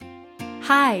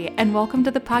Hi, and welcome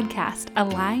to the podcast,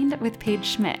 Aligned with Paige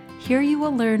Schmidt. Here you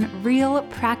will learn real,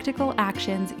 practical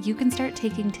actions you can start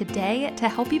taking today to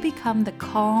help you become the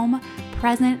calm,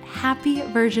 present, happy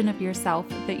version of yourself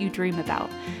that you dream about.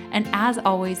 And as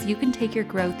always, you can take your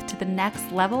growth to the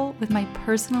next level with my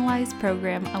personalized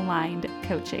program, Aligned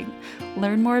Coaching.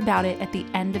 Learn more about it at the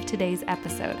end of today's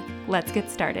episode. Let's get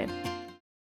started.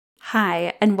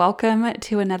 Hi, and welcome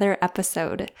to another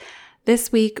episode.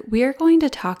 This week, we are going to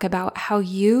talk about how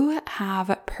you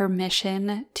have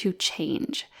permission to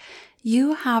change.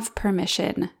 You have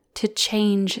permission to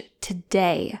change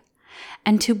today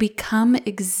and to become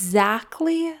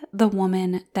exactly the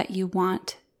woman that you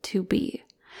want to be.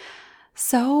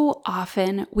 So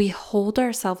often, we hold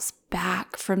ourselves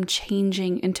back from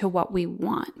changing into what we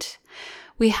want.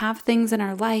 We have things in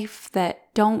our life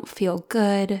that don't feel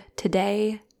good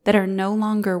today, that are no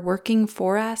longer working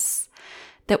for us,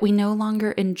 that we no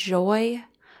longer enjoy,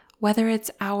 whether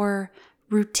it's our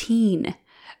routine,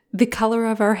 the color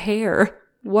of our hair,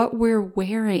 what we're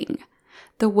wearing,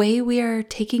 the way we are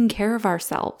taking care of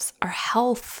ourselves, our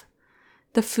health,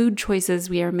 the food choices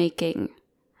we are making,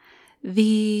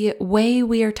 the way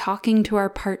we are talking to our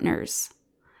partners,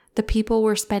 the people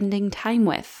we're spending time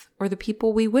with, or the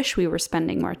people we wish we were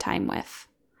spending more time with,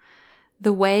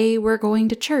 the way we're going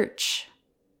to church,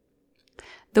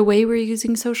 the way we're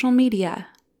using social media,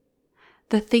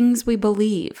 the things we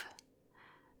believe.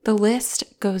 The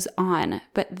list goes on,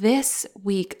 but this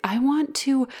week I want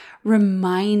to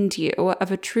remind you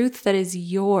of a truth that is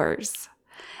yours,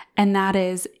 and that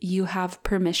is you have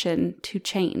permission to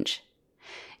change.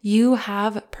 You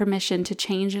have permission to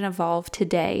change and evolve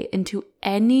today into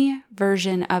any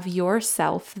version of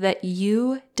yourself that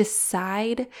you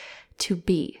decide to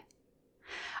be.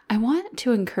 I want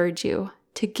to encourage you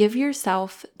to give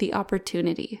yourself the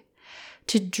opportunity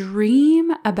to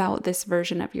dream about this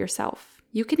version of yourself.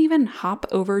 You can even hop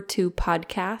over to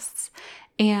podcasts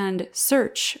and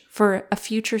search for a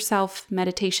future self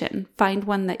meditation. Find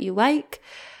one that you like.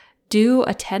 Do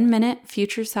a 10-minute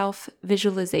future self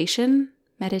visualization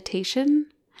meditation.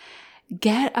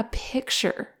 Get a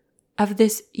picture of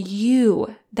this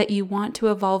you that you want to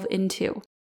evolve into.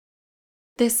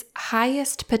 This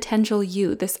highest potential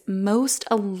you, this most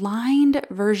aligned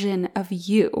version of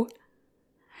you.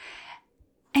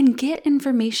 And get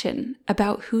information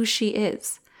about who she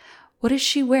is. What does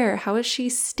she wear? How is she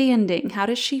standing? How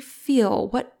does she feel?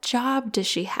 What job does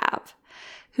she have?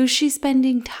 Who's she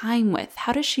spending time with?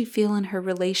 How does she feel in her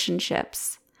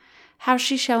relationships? How's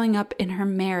she showing up in her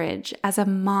marriage as a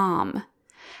mom?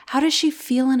 How does she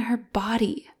feel in her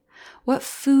body? What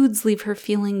foods leave her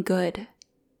feeling good?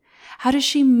 How does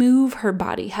she move her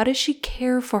body? How does she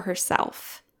care for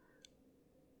herself?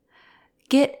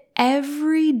 Get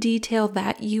every detail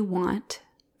that you want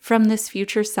from this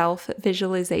future self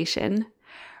visualization.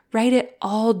 Write it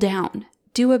all down.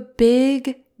 Do a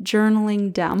big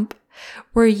journaling dump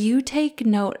where you take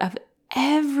note of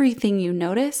everything you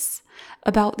notice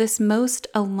about this most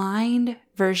aligned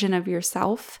version of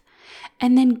yourself,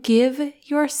 and then give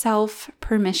yourself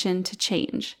permission to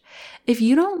change. If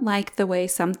you don't like the way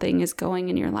something is going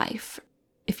in your life,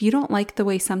 if you don't like the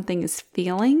way something is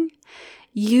feeling,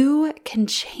 you can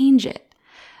change it.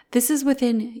 This is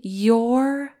within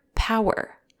your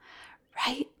power,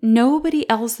 right? Nobody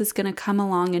else is going to come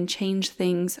along and change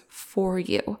things for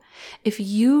you. If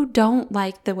you don't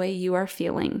like the way you are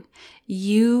feeling,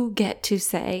 you get to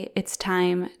say it's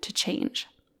time to change.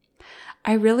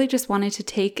 I really just wanted to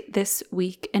take this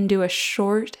week and do a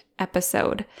short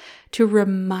episode to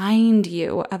remind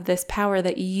you of this power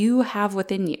that you have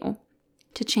within you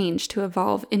to change, to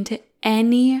evolve into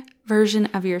any version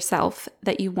of yourself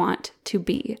that you want to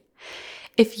be.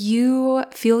 If you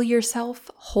feel yourself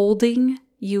holding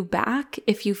you back,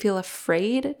 if you feel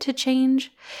afraid to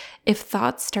change, if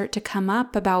thoughts start to come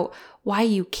up about why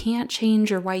you can't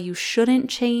change or why you shouldn't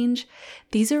change,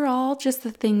 these are all just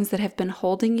the things that have been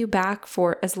holding you back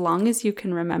for as long as you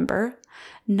can remember,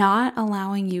 not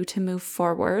allowing you to move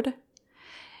forward.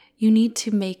 You need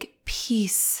to make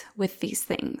peace with these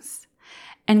things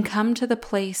and come to the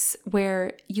place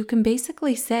where you can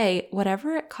basically say,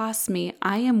 whatever it costs me,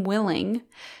 I am willing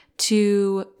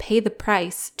to pay the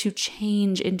price to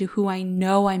change into who I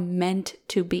know I'm meant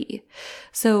to be.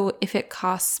 So if it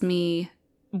costs me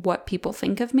what people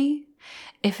think of me,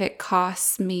 if it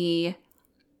costs me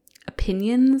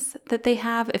opinions that they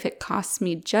have, if it costs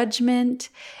me judgment,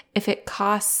 if it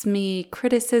costs me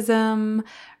criticism,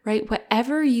 right?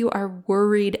 Whatever you are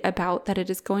worried about that it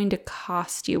is going to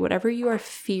cost you, whatever you are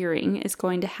fearing is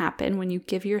going to happen when you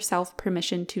give yourself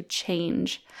permission to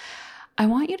change, I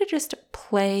want you to just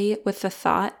play with the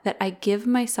thought that I give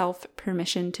myself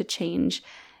permission to change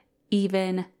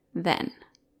even then.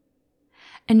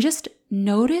 And just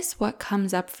notice what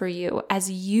comes up for you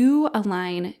as you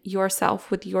align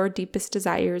yourself with your deepest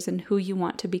desires and who you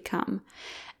want to become.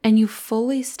 And you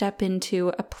fully step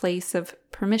into a place of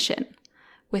permission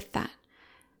with that.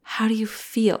 How do you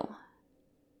feel?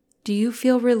 Do you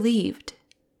feel relieved?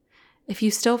 If you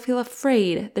still feel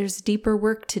afraid, there's deeper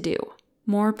work to do,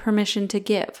 more permission to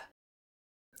give.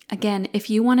 Again, if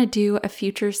you want to do a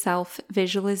future self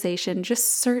visualization, just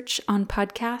search on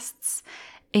podcasts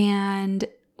and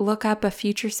look up a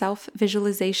future self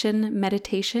visualization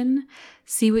meditation.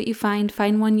 See what you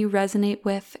find one you resonate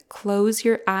with, close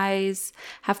your eyes,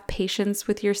 have patience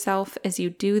with yourself as you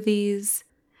do these.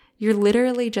 You're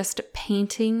literally just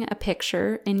painting a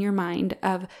picture in your mind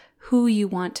of who you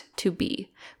want to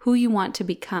be, who you want to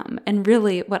become. And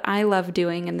really what I love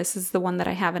doing, and this is the one that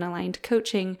I have in Aligned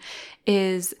Coaching,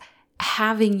 is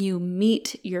having you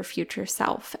meet your future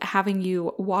self, having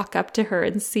you walk up to her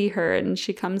and see her, and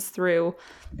she comes through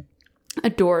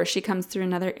a door, she comes through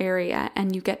another area,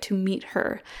 and you get to meet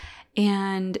her.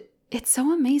 And it's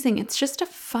so amazing. It's just a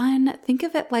fun, think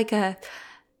of it like a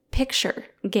picture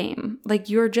game. Like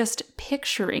you're just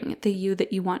picturing the you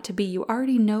that you want to be. You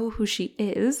already know who she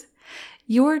is.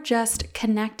 You're just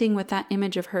connecting with that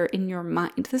image of her in your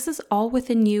mind. This is all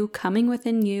within you, coming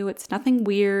within you. It's nothing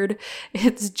weird.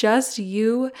 It's just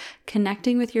you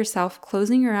connecting with yourself,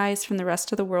 closing your eyes from the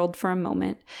rest of the world for a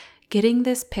moment, getting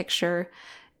this picture,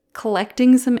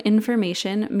 collecting some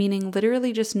information, meaning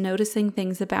literally just noticing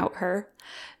things about her,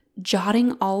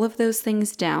 jotting all of those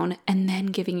things down, and then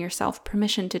giving yourself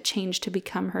permission to change, to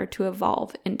become her, to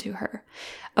evolve into her.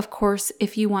 Of course,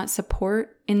 if you want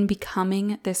support in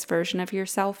becoming this version of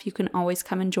yourself, you can always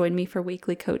come and join me for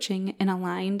weekly coaching in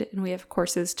Aligned, and we have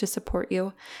courses to support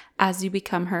you as you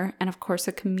become her, and of course,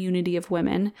 a community of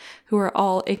women who are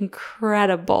all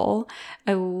incredible.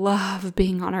 I love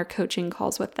being on our coaching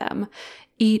calls with them.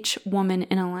 Each woman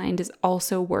in Aligned is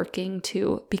also working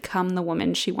to become the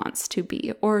woman she wants to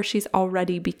be, or she's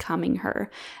already becoming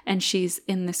her, and she's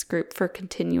in this group for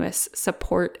continuous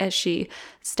support as she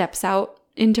steps out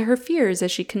into her fears, as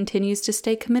she continues to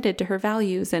stay committed to her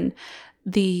values and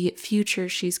the future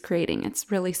she's creating.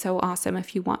 It's really so awesome.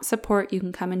 If you want support, you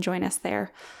can come and join us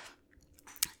there.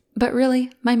 But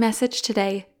really, my message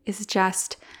today is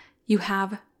just, you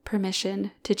have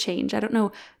permission to change. I don't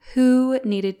know who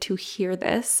needed to hear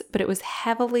this, but it was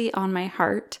heavily on my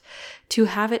heart to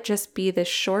have it just be this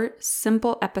short,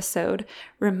 simple episode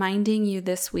reminding you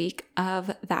this week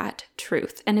of that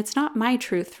truth. And it's not my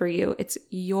truth for you, it's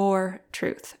your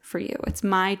truth for you. It's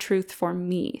my truth for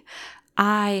me.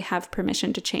 I have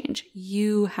permission to change.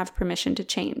 You have permission to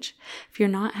change. If you're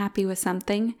not happy with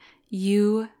something,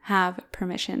 you have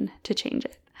permission to change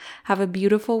it. Have a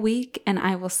beautiful week, and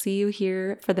I will see you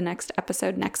here for the next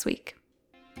episode next week.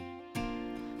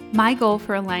 My goal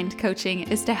for Aligned Coaching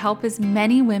is to help as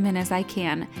many women as I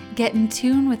can get in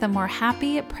tune with a more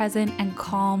happy, present, and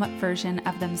calm version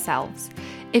of themselves.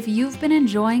 If you've been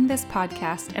enjoying this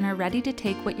podcast and are ready to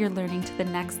take what you're learning to the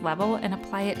next level and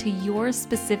apply it to your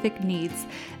specific needs,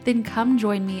 then come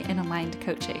join me in Aligned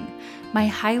Coaching, my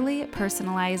highly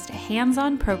personalized,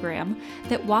 hands-on program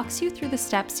that walks you through the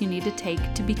steps you need to take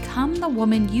to become the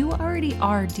woman you already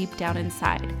are deep down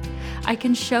inside. I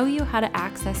can show you how to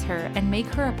access her and make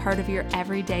her a part of your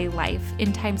everyday life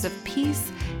in times of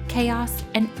peace, chaos,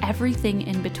 and everything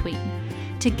in between.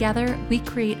 Together, we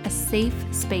create a safe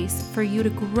space for you to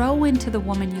grow into the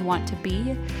woman you want to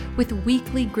be with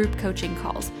weekly group coaching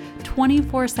calls,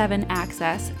 24/7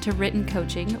 access to written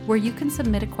coaching where you can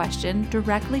submit a question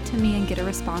directly to me and get a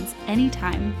response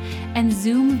anytime, and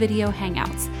Zoom video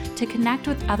hangouts to connect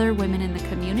with other women in the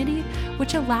community,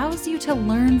 which allows you to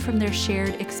learn from their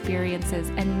shared experiences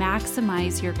and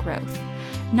maximize your growth.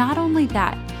 Not only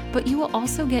that, but you will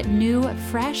also get new,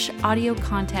 fresh audio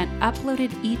content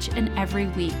uploaded each and every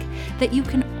week that you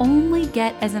can only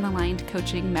get as an Aligned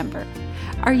Coaching member.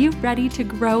 Are you ready to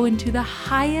grow into the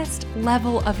highest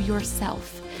level of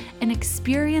yourself and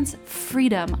experience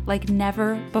freedom like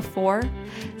never before?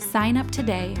 Sign up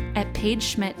today at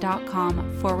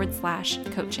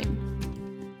paigeschmidt.com/coaching.